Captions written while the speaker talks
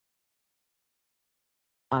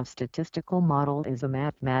A statistical model is a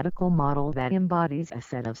mathematical model that embodies a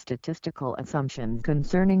set of statistical assumptions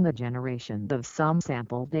concerning the generation of some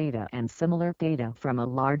sample data and similar data from a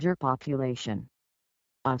larger population.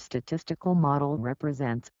 A statistical model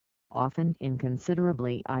represents, often in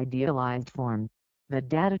considerably idealized form, the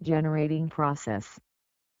data-generating process.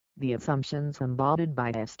 The assumptions embodied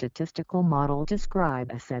by a statistical model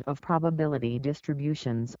describe a set of probability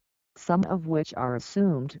distributions, some of which are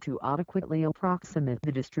assumed to adequately approximate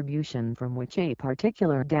the distribution from which a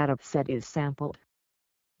particular data set is sampled.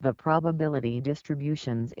 The probability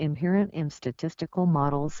distributions inherent in statistical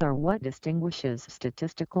models are what distinguishes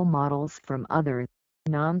statistical models from other,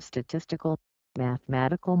 non-statistical,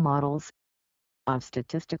 mathematical models. A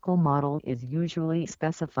statistical model is usually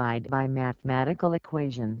specified by mathematical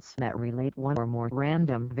equations that relate one or more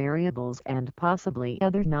random variables and possibly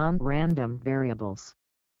other non-random variables.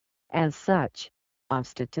 As such, a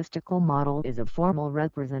statistical model is a formal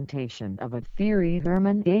representation of a theory.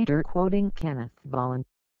 Herman Adèr, quoting Kenneth Bollen.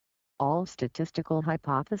 All statistical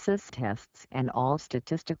hypothesis tests and all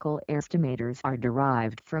statistical estimators are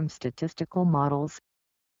derived from statistical models.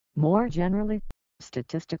 More generally,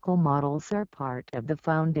 statistical models are part of the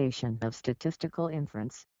foundation of statistical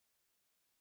inference.